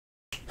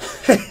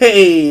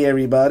Hey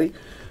everybody,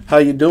 how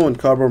you doing?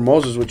 Cardboard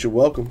Moses with your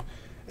welcome,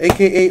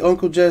 aka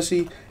Uncle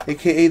Jesse,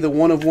 aka the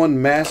one of one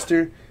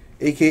master,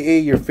 aka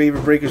your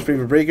favorite breaker's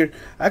favorite breaker.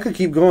 I could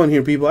keep going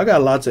here, people. I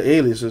got lots of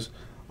aliases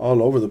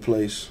all over the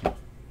place.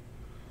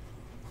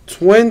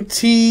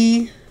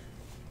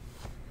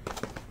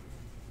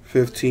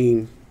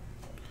 2015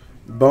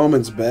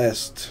 Bowman's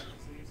best.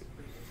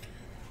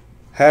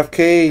 Half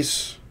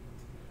case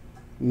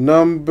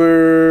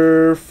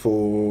number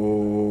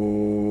 4.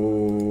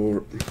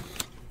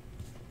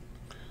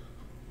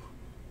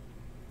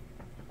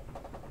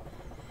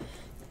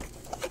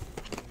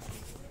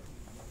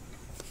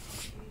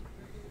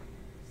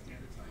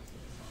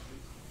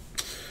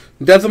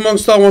 Death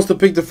Amongst All wants to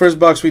pick the first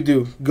box we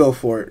do. Go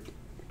for it.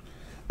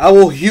 I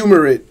will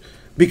humor it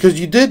because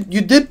you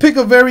did pick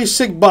a very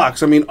sick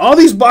box. I mean, all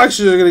these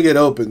boxes are gonna get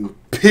opened.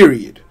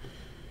 Period.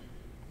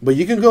 But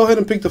you can go ahead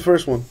and pick the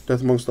first one,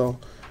 Death Amongst All.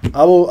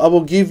 I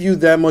will give you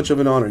that much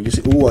of an honor. You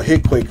see, ooh, a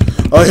hit quake.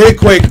 A hit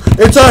quake.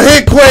 It's a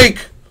hit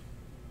quake.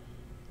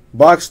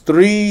 Box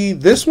 3,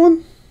 this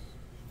one?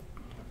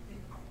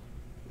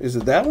 Is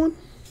it that one?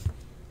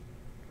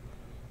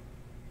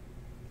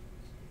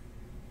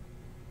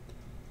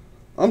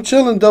 I'm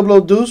chilling, Double O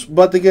Deuce.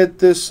 About to get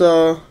this,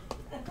 So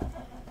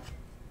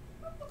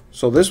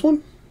this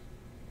one?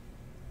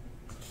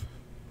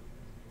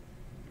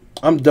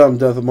 I'm dumb,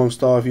 Death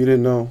Amongst All, if you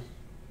didn't know.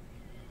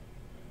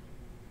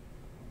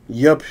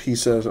 Yup, he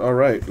says.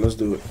 Alright, let's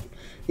do it.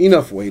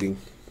 Enough waiting.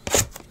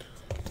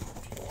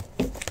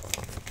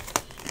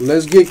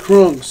 Let's get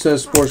crunk,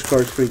 says Sports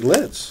Card Freak.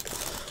 Let's.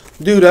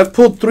 Dude, I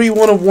pulled 3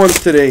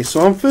 one-of-ones today, so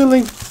I'm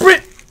feeling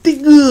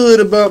pretty good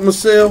about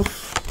myself.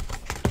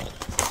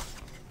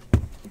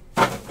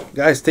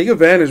 Guys, take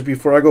advantage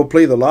before I go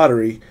play the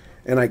lottery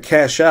and I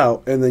cash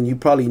out, and then you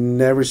probably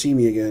never see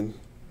me again.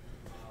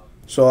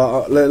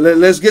 So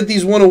let's get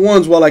these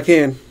one-of-ones while I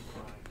can.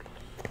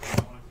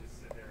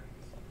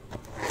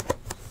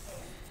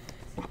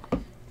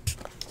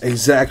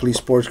 Exactly,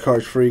 Sports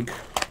Cards Freak.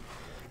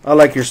 I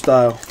like your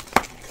style.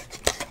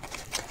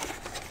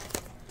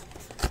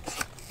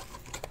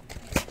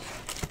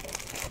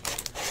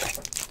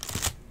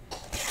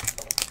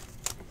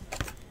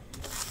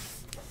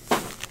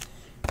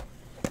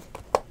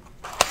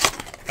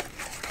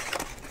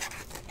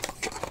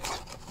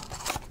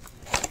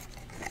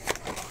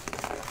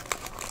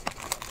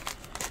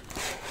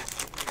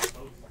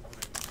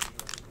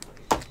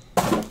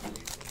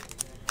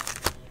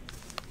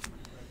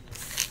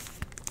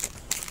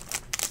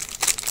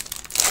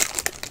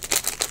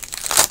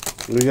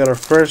 We got our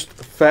first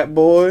fat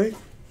boy,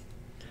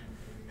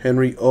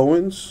 Henry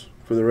Owens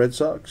for the Red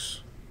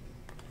Sox.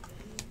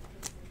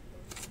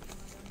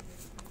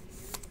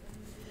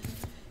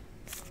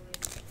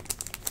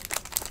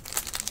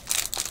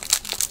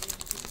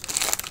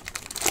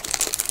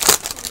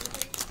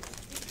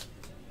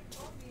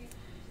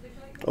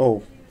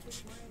 Oh,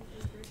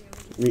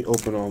 let me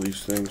open all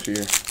these things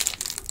here.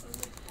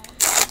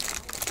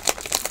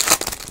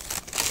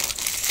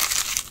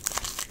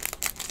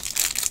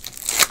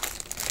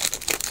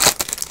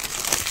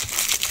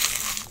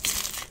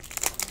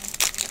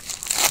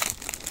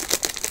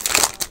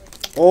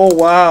 Oh,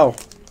 wow.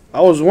 I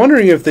was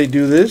wondering if they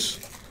do this.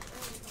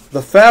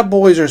 The Fat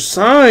Boys are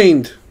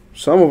signed.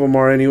 Some of them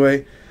are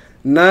anyway.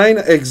 9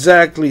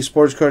 exactly,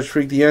 Sports Cards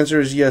Freak. The answer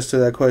is yes to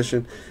that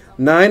question.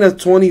 9 of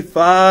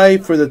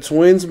 25 for the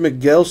Twins,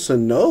 Miguel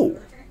Sano.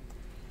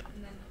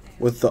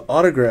 With the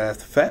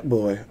autographed Fat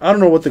Boy. I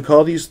don't know what to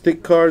call these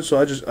thick cards,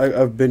 so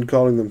I've been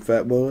calling them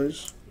Fat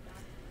Boys.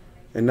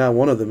 And now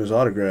one of them is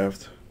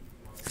autographed.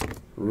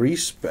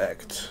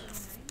 Respect.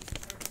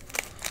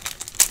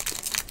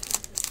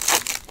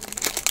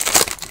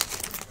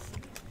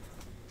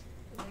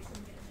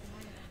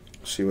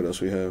 See what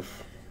else we have.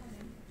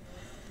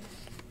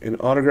 An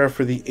autograph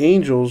for the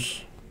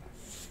Angels,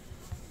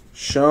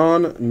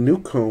 Sean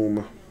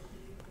Newcomb.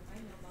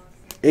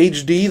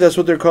 HD, that's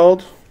what they're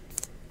called.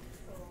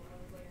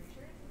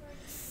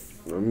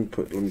 Let me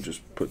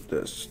just put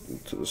this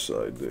to the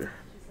side there.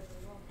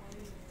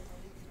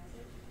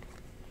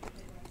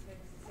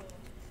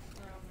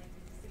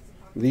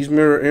 These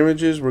mirror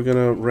images, we're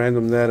gonna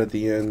random that at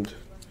the end.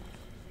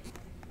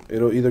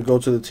 It'll either go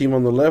to the team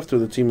on the left or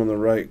the team on the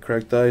right.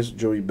 Cracked Ice,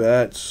 Joey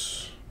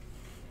Bats.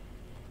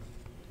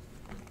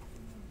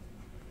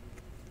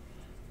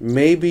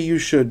 Maybe you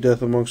should,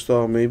 Death Amongst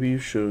All. Maybe you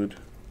should.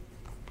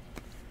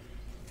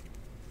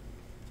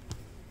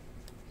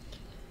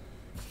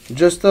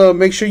 Just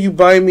make sure you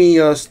buy me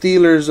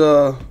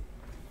Steelers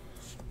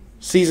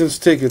seasons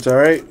tickets,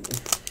 alright?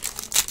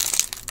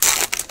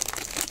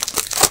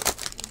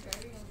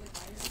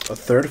 A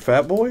third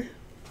Fat Boy?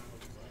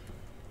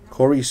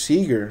 Corey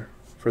Seager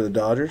for the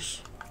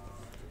Dodgers.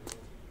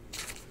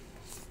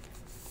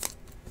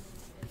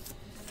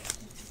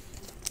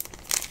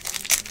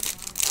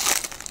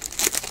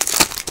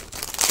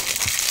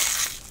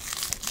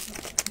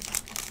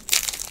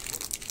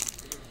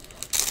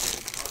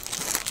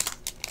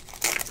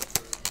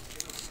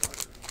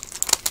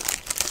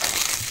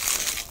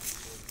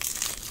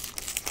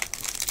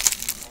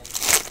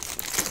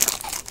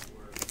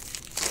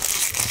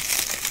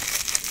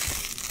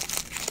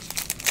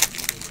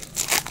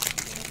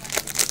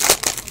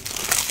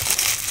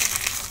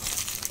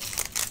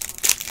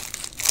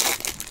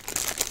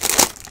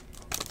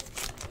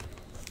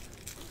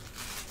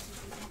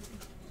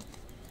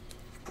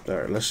 All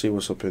right, let's see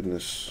what's up in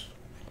this.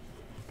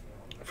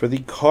 For the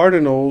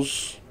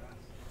Cardinals,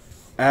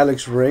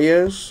 Alex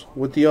Reyes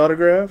with the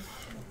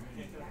autograph.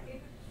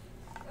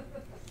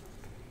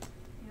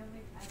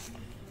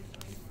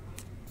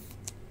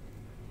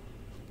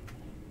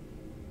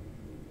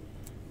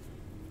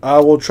 I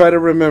will try to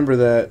remember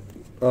that,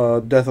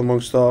 Death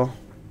Amongst All.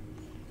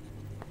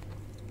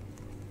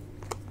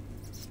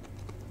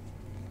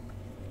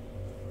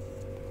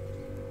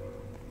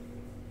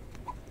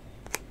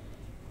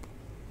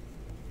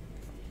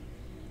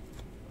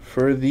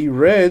 For the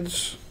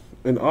Reds,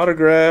 an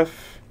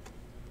autograph,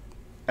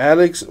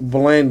 Alex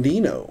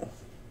Blandino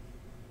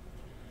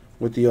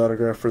with the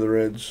autograph for the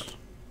Reds.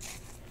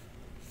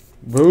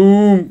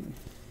 Boom.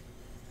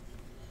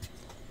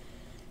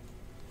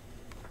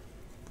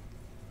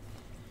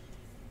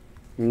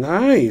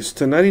 Nice.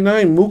 To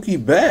 99,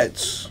 Mookie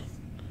Betts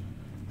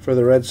for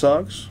the Red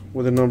Sox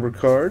with a numbered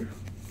card.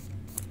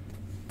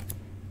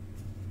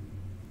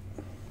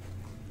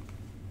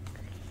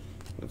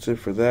 That's it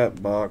for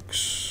that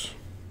box.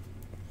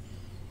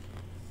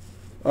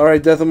 All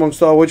right, Death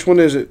Amongst All, which one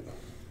is it?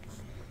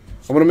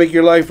 I'm going to make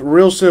your life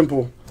real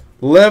simple.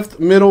 Left,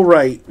 middle,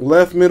 right.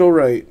 Left, middle,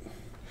 right.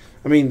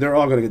 I mean, they're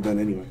all going to get done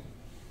anyway.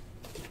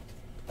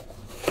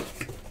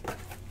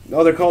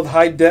 Oh, they're called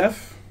High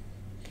Def.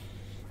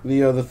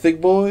 The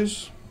thick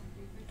boys.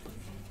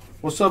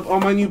 What's up, all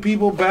my new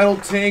people? Battle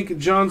Tank,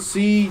 John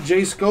C,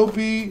 Jay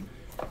Scopey,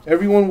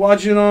 everyone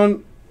watching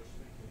on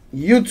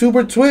YouTube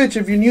or Twitch.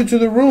 If you're new to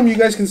the room, you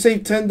guys can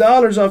save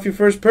 $10 off your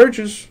first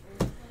purchase.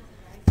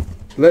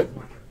 Let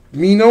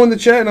me know in the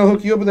chat, and I'll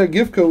hook you up with that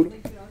gift code.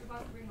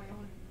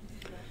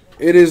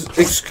 It is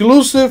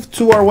exclusive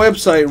to our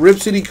website,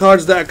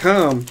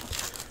 ripcitycards.com.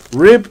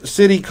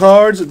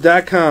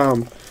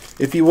 ripcitycards.com.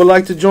 If you would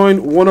like to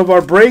join one of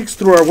our breaks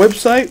through our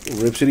website,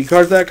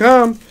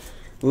 ripcitycards.com,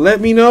 let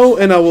me know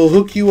and I will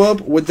hook you up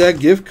with that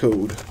gift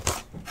code.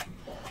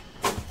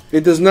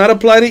 It does not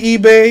apply to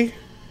eBay,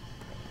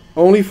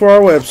 only for our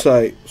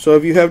website. So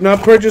if you have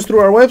not purchased through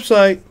our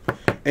website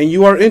and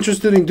you are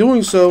interested in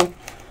doing so,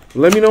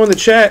 let me know in the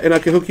chat and I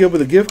can hook you up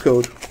with a gift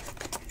code.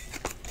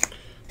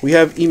 We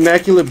have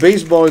Immaculate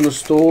Baseball in the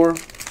store.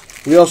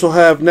 We also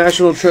have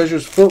National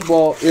Treasures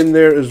Football in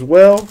there as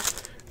well.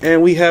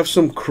 And we have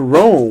some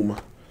Chrome,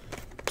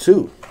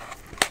 too.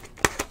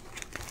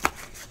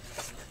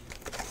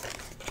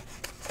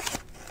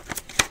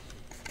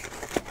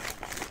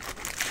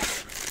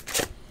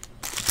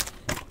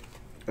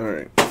 All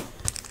right.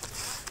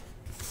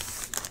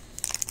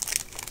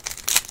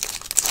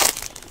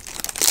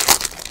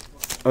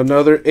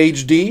 Another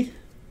HD.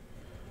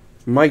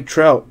 Mike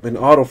Trout, an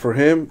auto for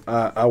him.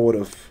 I would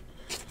have.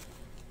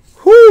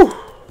 Whew.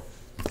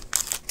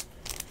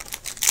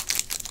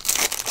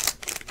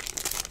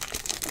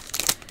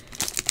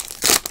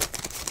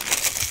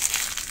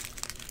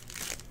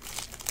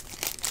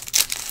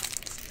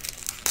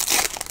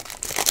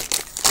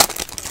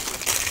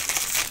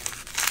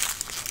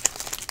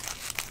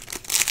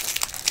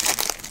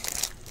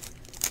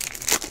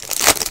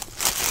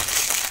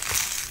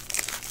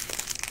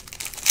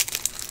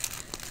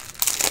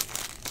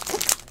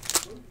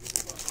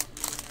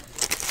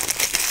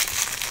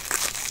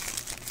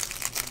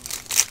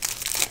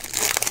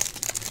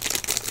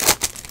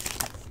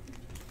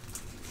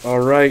 All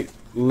right,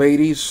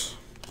 ladies.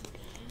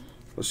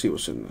 Let's see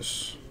what's in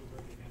this.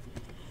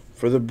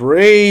 For the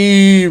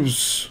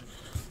Braves,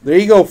 there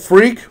you go,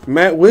 freak.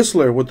 Matt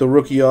Whistler with the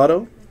rookie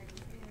auto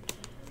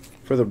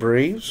for the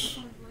Braves.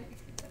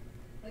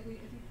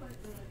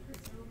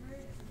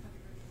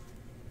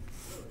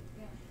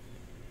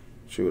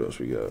 Let's see what else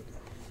we got.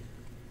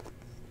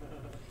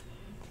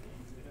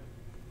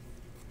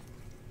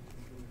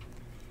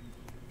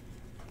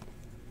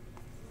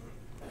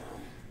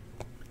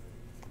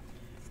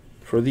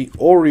 For the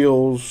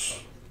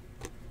Orioles,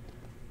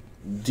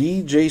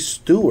 DJ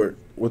Stewart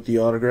with the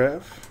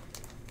autograph.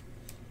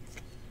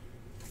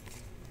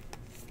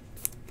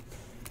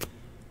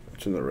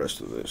 What's in the rest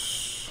of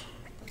this?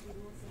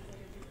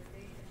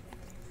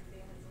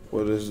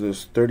 What is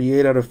this?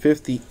 38 out of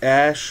 50,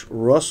 Ash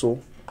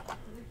Russell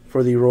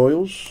for the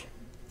Royals.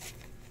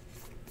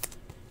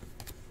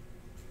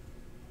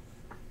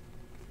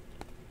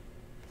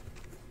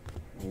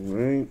 All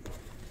right.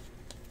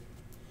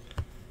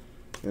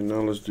 And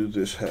now let's do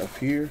this half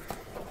here.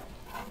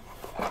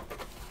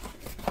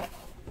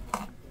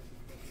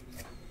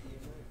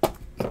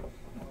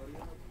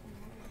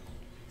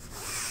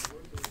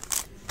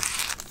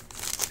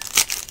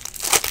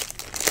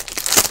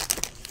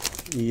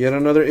 Yet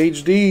another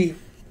HD.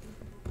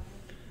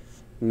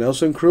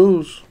 Nelson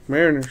Cruz,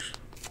 Mariners.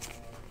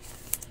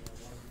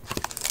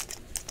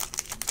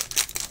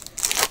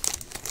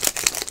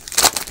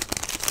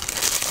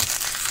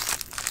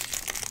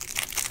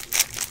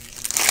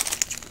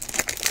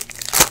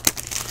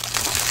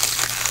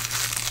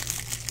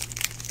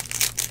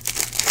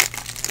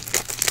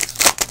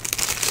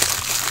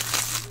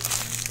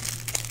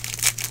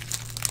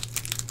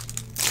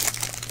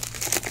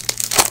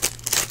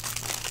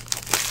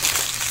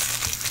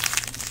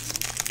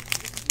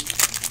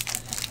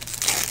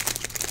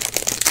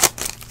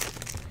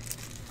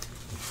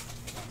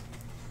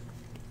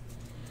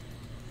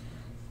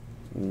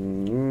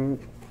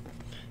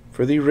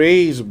 For the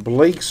Rays,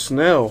 Blake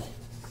Snell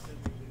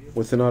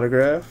with an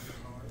autograph.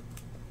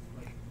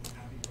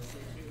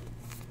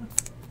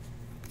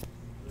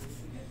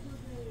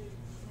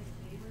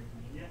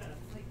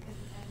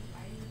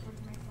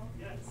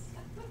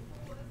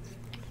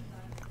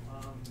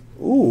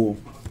 Ooh,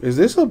 is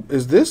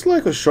this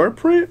like a sharp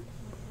print?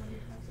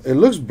 It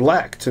looks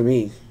black to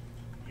me.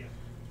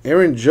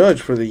 Aaron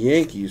Judge for the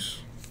Yankees.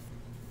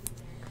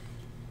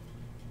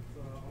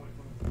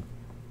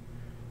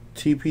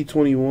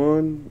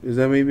 TP21. Is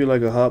that maybe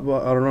like a hot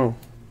box? I don't know.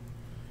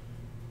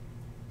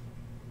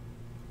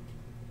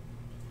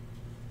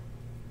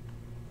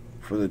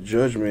 For the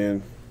Judge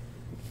man.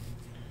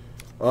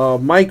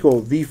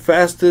 Michael, the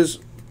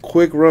fastest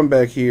quick run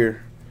back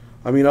here.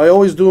 I mean, I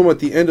always do them at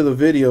the end of the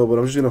video, but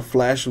I'm just going to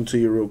flash them to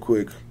you real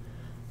quick.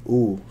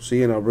 Ooh,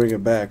 see, and I'll bring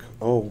it back.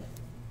 Oh.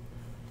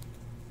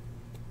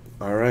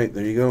 All right,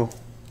 there you go.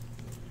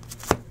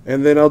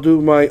 And then I'll do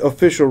my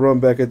official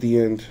run back at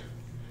the end.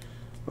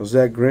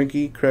 Zach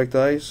Greinke, cracked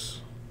ice.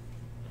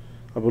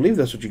 I believe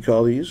that's what you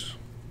call these.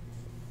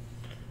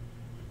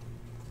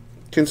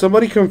 Can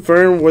somebody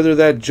confirm whether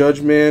that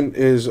Judge man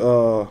is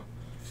a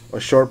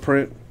sharp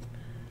print?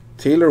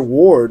 Taylor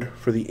Ward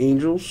for the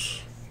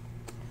Angels.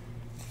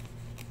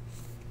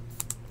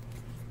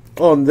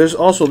 Oh, and there's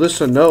also this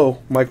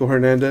Sano, Michael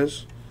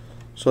Hernandez.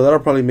 So that'll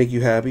probably make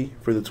you happy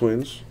for the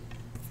Twins.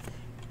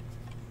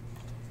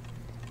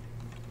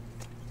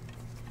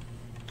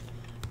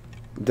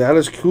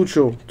 Dallas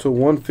Keuchel to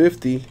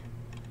 150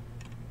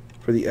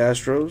 for the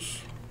Astros.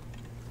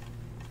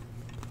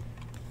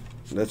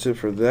 That's it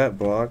for that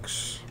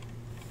box.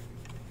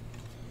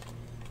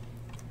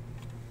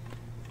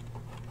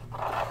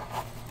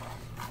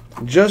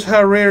 Just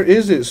how rare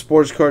is it,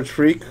 Sports Cards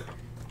Freak?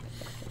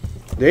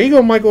 There you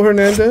go, Michael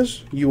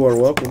Hernandez. You are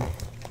welcome.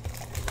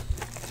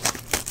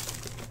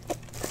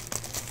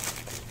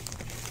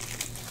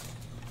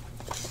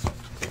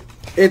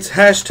 It's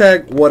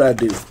hashtag what I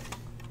do.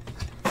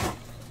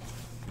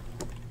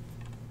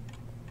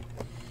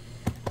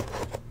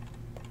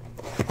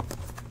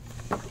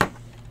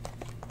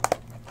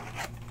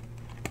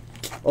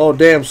 Oh,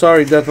 damn.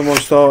 Sorry, Death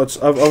Amongst Thoughts.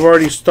 I've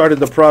already started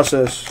the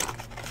process.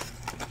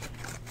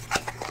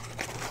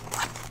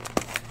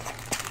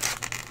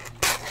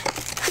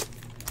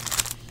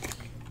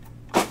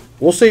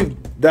 We'll save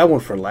that one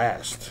for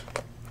last.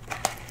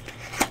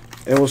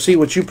 And we'll see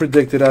what you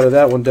predicted out of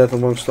that one, Death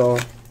Amongst All.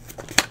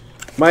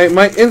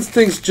 My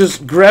instincts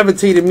just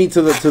gravitated me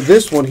to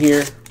this one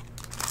here.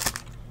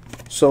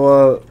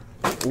 So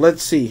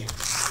let's see.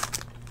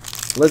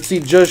 Let's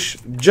see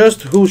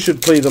just who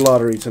should play the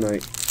lottery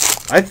tonight.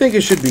 I think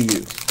it should be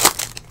you.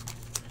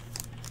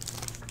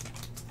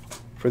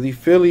 For the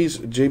Phillies,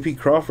 J.P.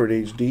 Crawford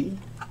HD.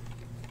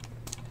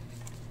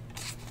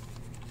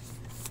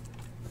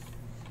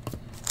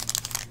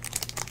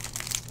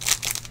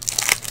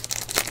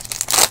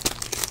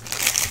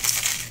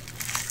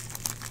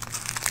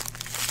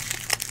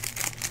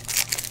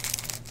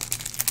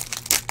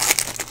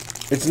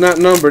 It's not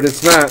numbered.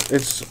 It's not.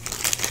 It's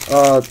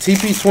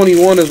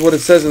TP21 is what it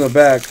says in the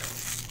back,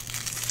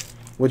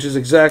 which is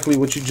exactly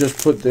what you just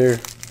put there.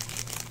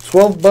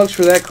 $12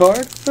 for that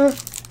card? Huh?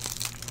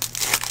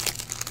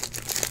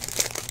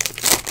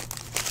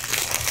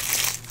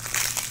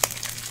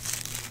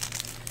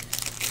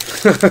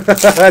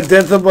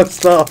 Death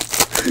Amongst All.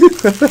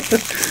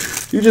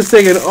 You're just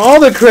taking all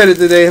the credit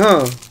today,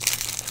 huh?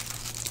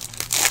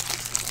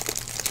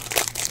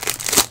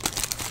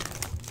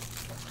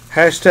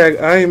 Hashtag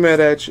I ain't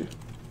mad at you.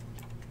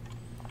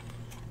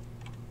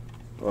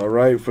 All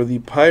right, for the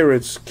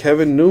Pirates,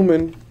 Kevin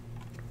Newman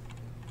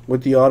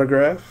with the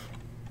autograph.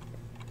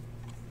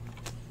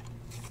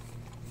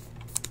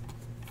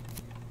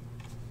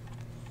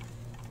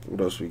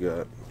 What else we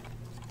got?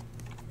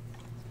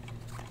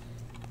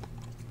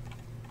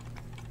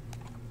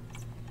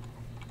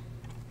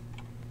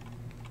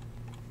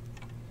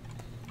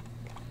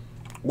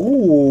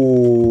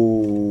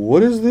 Ooh,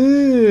 what is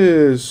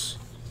this?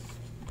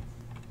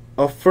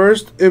 A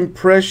first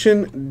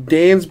impression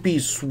Dansby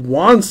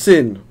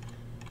Swanson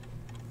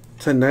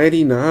to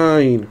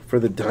 99 for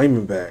the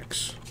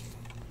Diamondbacks.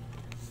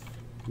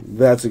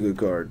 That's a good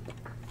card.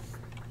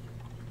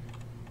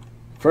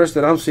 First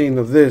that I'm seeing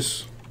of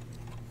this.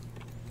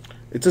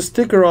 It's a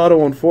sticker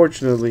auto,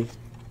 unfortunately,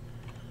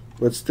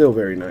 but still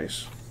very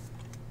nice.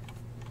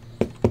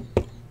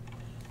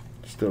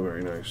 Still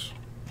very nice.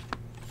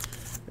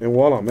 And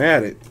while I'm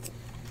at it,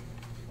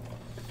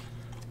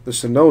 the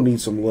Sano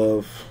needs some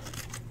love.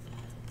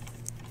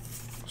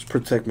 Let's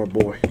protect my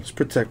boy. Let's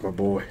protect my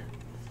boy.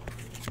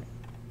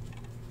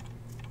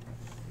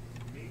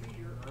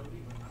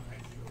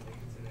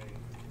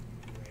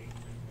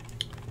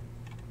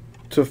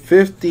 To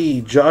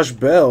 50, Josh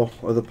Bell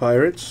of the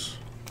Pirates.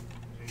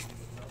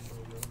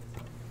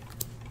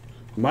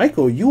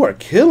 Michael, you are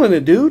killing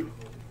it, dude.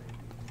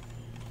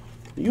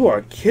 You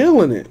are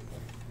killing it.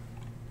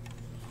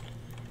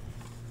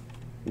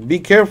 Be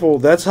careful.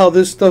 That's how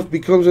this stuff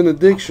becomes an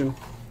addiction.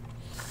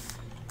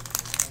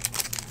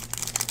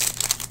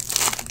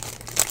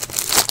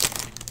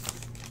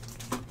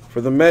 For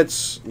For the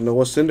Mets,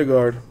 Noah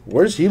Syndergaard.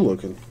 Where's he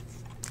looking?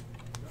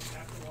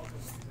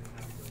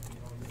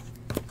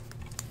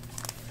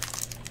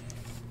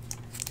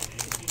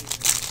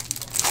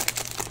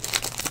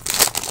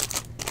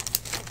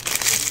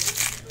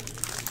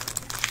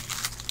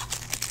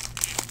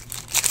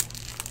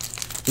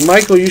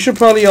 Michael, you should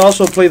probably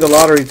also play the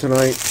lottery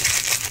tonight.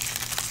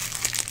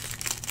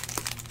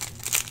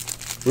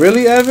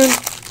 Really, Evan?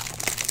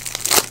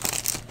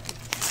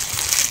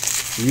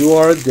 You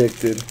are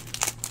addicted.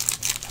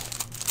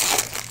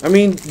 I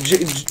mean,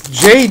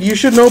 Jade, you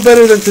should know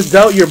better than to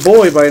doubt your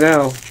boy by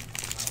now.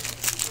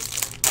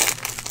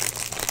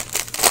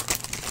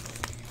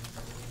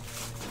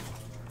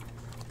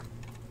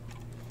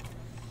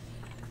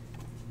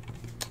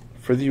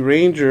 For the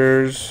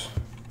Rangers,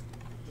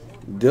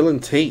 Dylan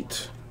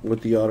Tate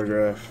with the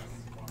autograph.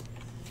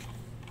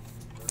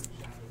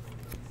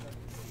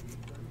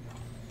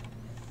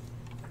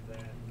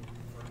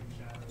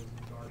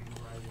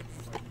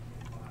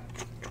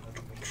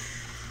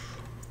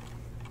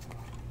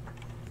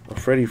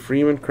 Freddie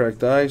Freeman,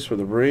 cracked ice for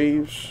the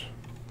Braves.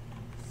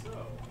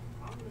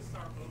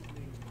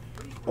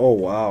 Oh,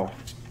 wow.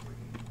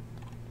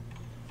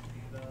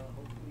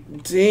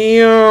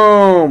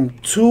 Damn.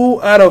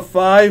 2 out of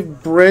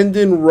 5,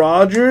 Brendan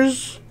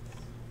Rodgers.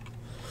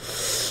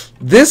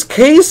 This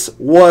case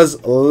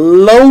was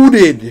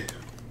loaded.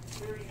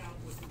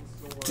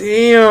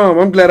 Damn.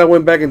 I'm glad I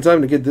went back in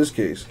time to get this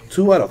case.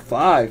 2 out of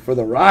 5 for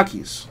the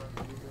Rockies.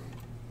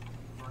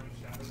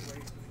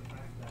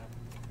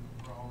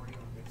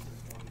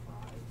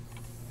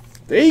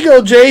 There you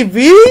go,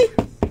 JV.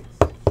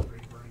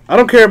 I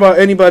don't care about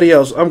anybody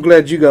else. I'm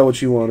glad you got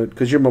what you wanted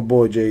because you're my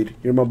boy, Jade.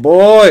 You're my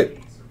boy.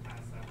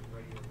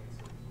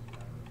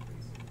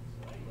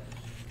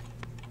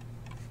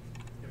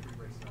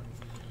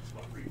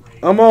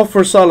 I'm all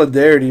for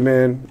solidarity,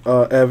 man,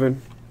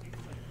 Evan.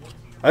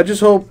 I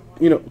just hope,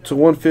 to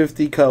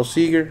 150, Kyle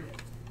Seager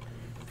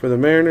for the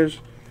Mariners.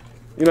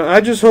 I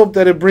just hope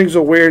that it brings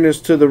awareness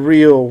to the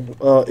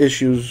real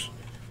issues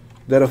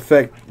that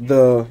affect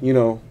the,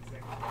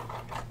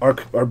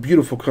 our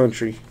beautiful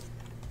country.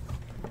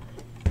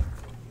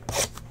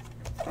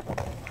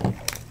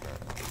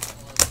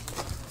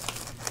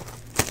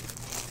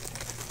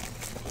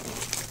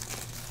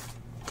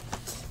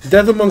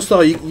 Death amongst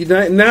all.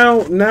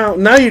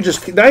 Now you're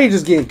just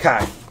getting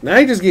cocky. Now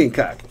you're just getting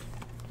cocky.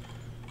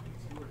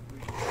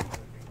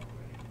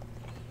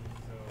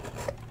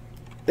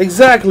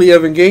 Exactly,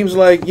 Evan. Games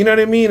like, you know what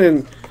I mean?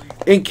 And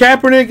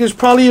Kaepernick is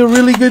probably a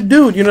really good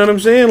dude, you know what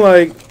I'm saying?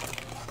 Like,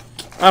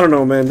 I don't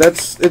know, man.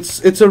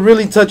 It's a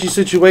really touchy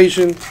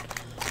situation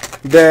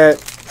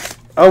that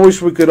I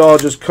wish we could all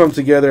just come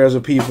together as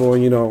a people,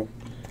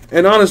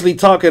 and honestly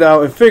talk it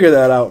out and figure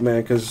that out,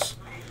 man, because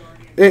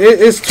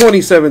it's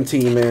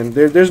 2017, man.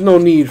 There's no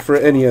need for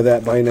any of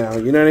that by now,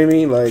 you know what I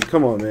mean? Like,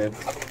 come on, man.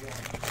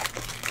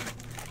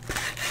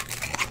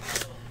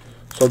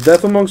 So,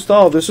 Death Amongst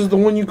All, this is the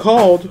one you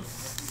called.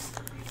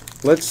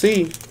 Let's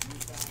see.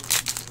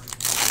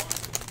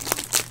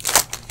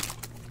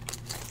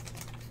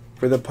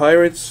 For the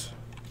Pirates,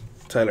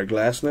 Tyler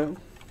Glasnow.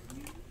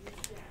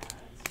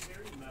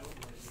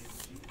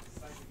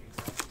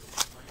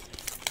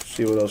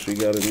 See what else we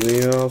got in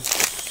the house.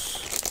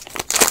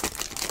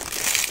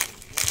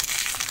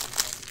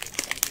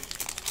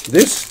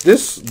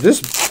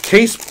 This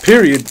case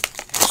period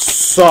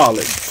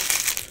solid.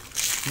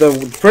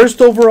 The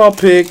first overall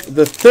pick,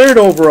 the third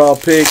overall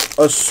pick,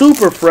 a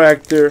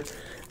superfractor,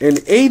 an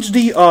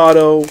HD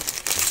auto.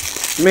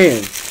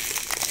 Man.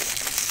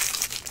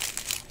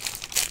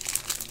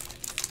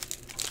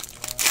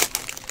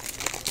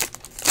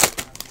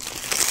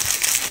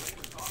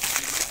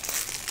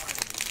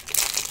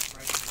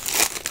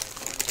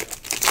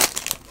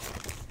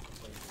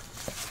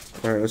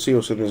 All right, let's see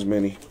what's in this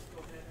mini.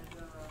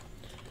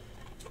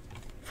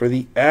 For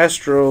the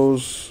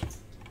Astros,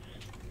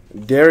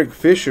 Derek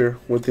Fisher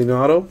with an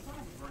auto.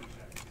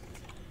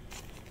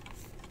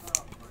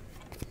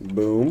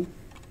 Boom.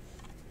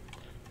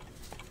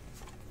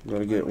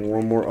 Gotta get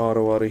one more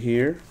auto out of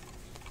here.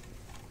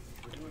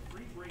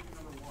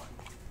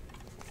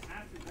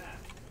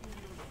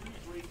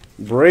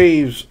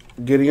 Braves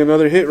getting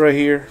another hit right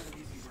here.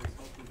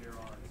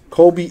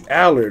 Colby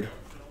Allard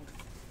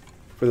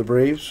for the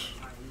Braves.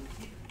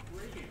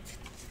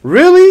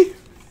 Really?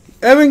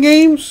 Evan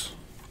Games?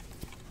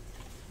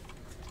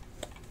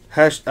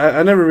 I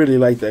never really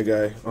liked that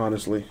guy,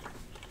 honestly.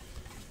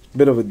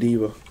 Bit of a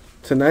diva.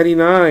 To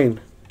 99,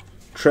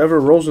 Trevor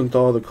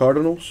Rosenthal, the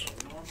Cardinals.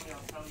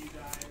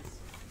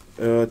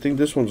 I think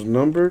this one's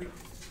numbered.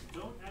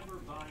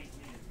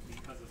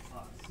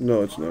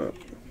 No, it's not.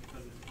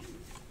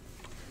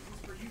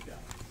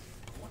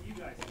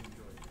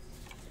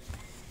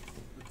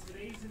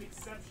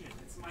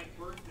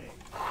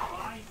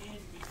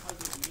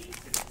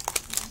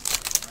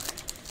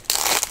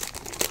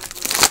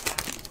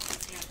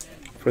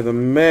 For the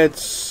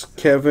Mets,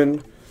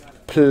 Kevin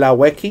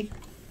Plawecki.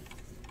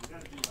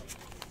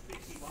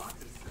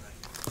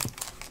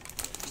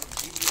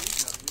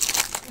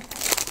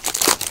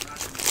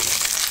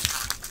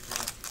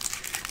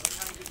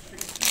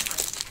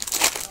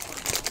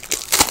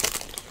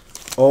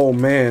 Oh,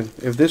 man.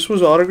 If this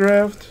was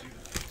autographed,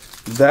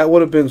 that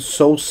would have been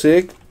so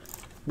sick.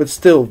 But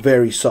still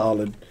very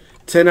solid.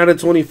 10 out of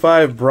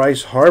 25,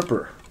 Bryce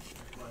Harper.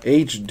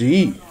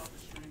 HD.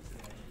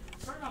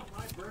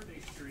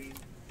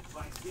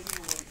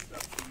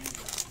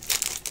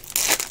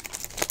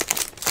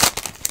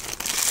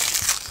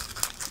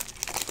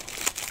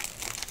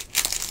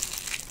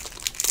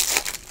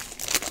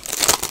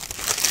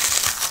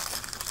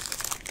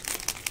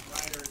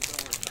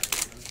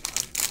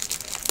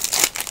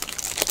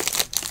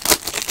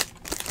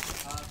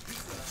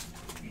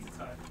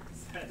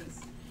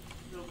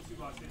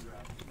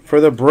 For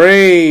the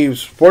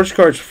Braves, Sports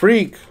Cards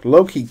Freak,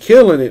 Loki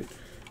killing it.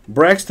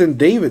 Braxton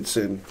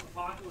Davidson.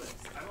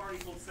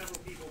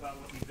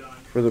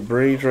 For the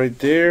Braves right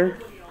there.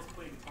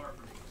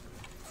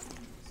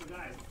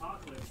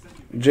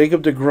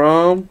 Jacob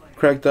deGrom,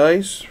 cracked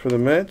ice for the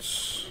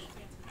Mets.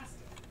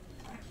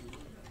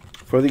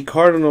 For the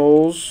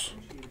Cardinals,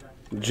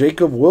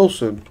 Jacob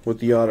Wilson with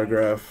the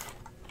autograph.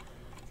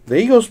 There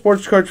you go,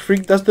 Sports Cards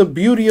Freak. That's the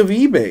beauty of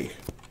eBay.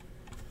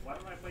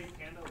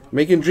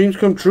 Making dreams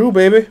come true,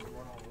 baby.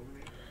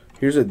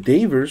 Here's a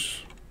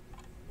Davers.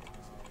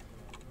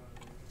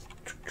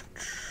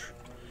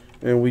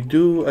 And I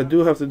do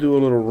have to do a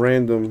little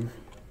random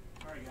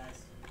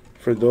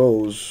for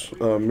those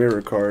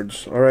mirror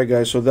cards. Alright,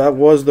 guys, so that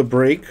was the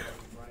break.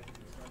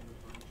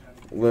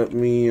 Let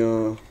me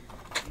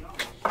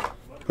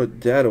put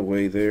that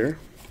away there.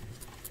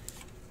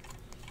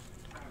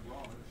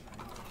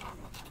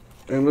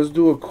 And let's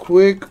do a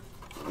quick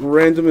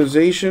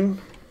randomization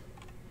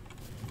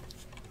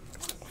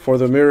for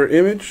the mirror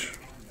image.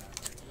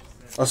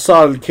 A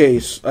solid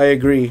case. I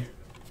agree.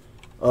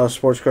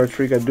 Sports Card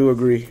Freak, I do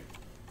agree.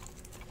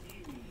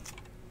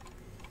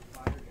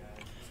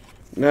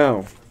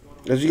 Now,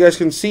 as you guys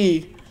can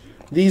see,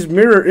 these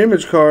mirror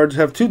image cards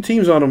have two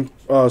teams on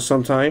them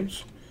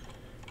sometimes.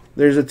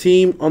 There's a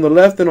team on the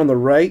left and on the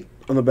right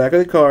on the back of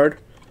the card.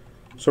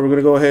 So we're going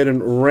to go ahead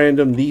and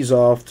random these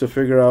off to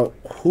figure out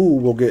who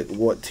will get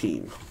what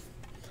team.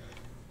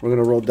 We're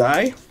going to roll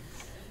dice,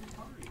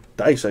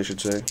 I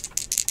should say.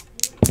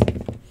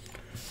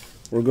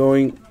 We're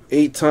going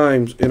 8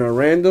 times in our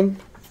random.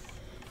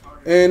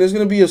 And it's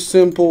going to be a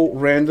simple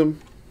random.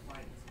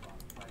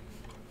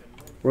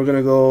 We're going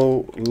to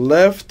go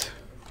left,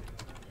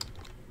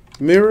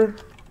 mirror,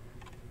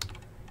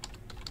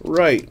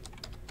 right,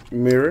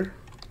 mirror.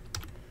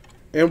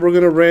 And we're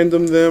going to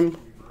random them,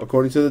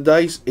 according to the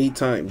dice, 8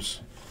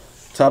 times.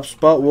 Top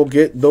spot will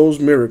get those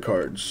mirror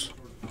cards.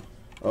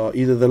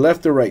 Either the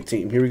left or right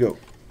team. Here we go.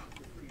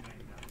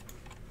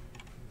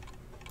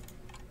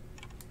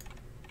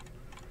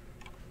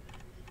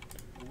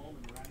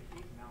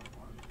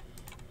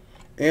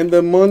 And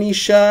the money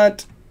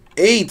shot,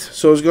 8.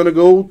 So it's going to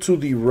go to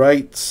the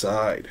right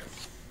side.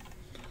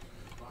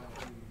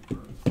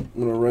 I'm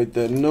going to write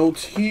that note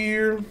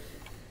here.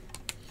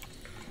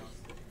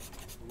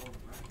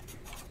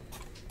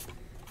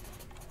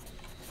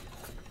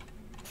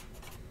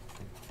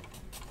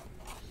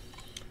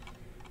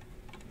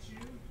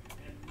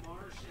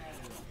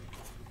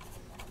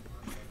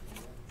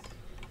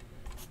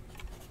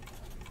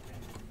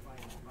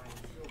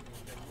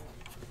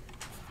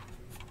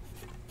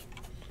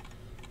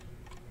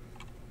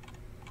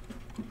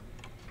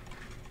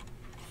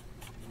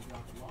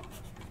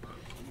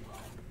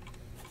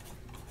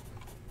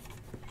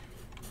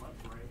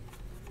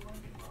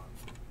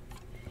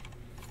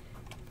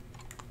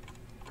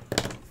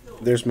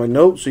 There's my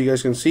note, so you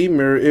guys can see.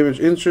 Mirror image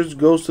inserts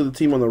goes to the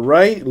team on the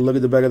right. Look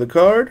at the back of the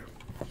card,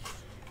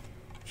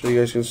 so you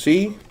guys can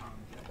see.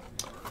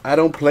 I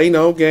don't play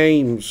no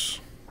games.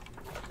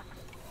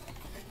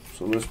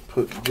 So let's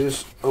put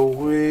this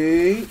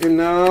away. And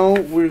now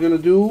we're going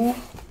to do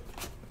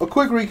a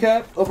quick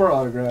recap of our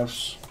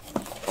autographs.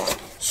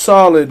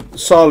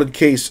 Solid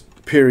case,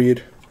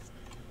 period.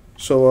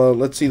 So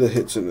let's see the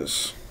hits in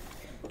this.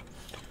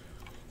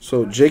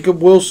 So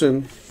Jacob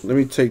Wilson. Let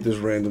me take this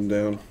random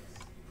down.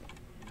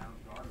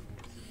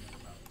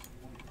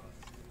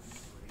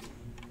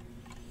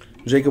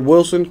 Jacob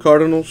Wilson,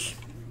 Cardinals.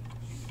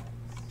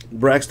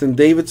 Braxton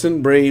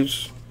Davidson,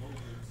 Braves.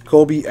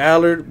 Kobe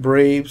Allard,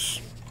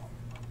 Braves.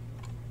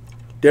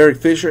 Derek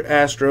Fisher,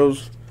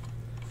 Astros.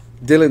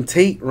 Dylan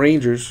Tate,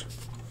 Rangers.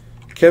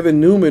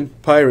 Kevin Newman,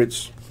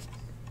 Pirates.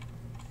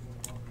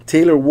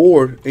 Taylor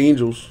Ward,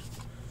 Angels.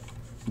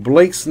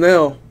 Blake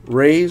Snell,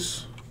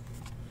 Rays.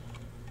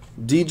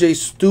 DJ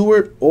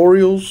Stewart,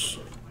 Orioles.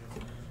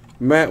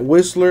 Matt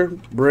Whistler,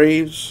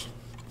 Braves.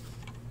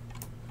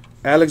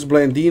 Alex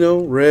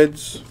Blandino,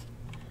 Reds.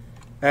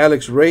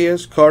 Alex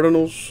Reyes,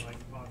 Cardinals.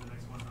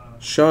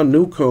 Sean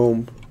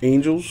Newcomb,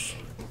 Angels.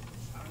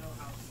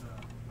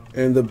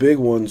 And the big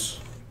ones.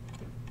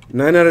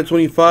 9 out of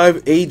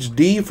 25,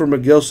 HD for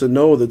Miguel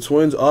Sano, the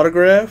Twins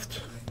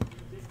autographed.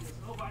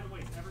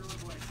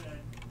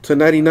 To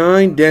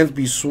 99,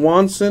 Dansby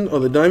Swanson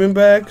of the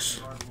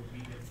Diamondbacks.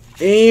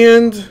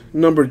 And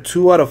number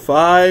 2 out of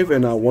 5,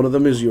 and not one of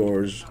them is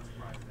yours.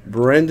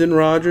 Brendan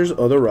Rodgers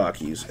of the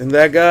Rockies. And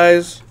that,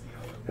 guys,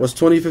 was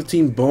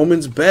 2015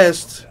 Bowman's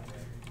Best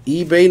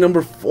eBay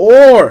number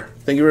 4.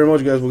 Thank you very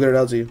much, guys. We'll get it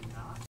out to you.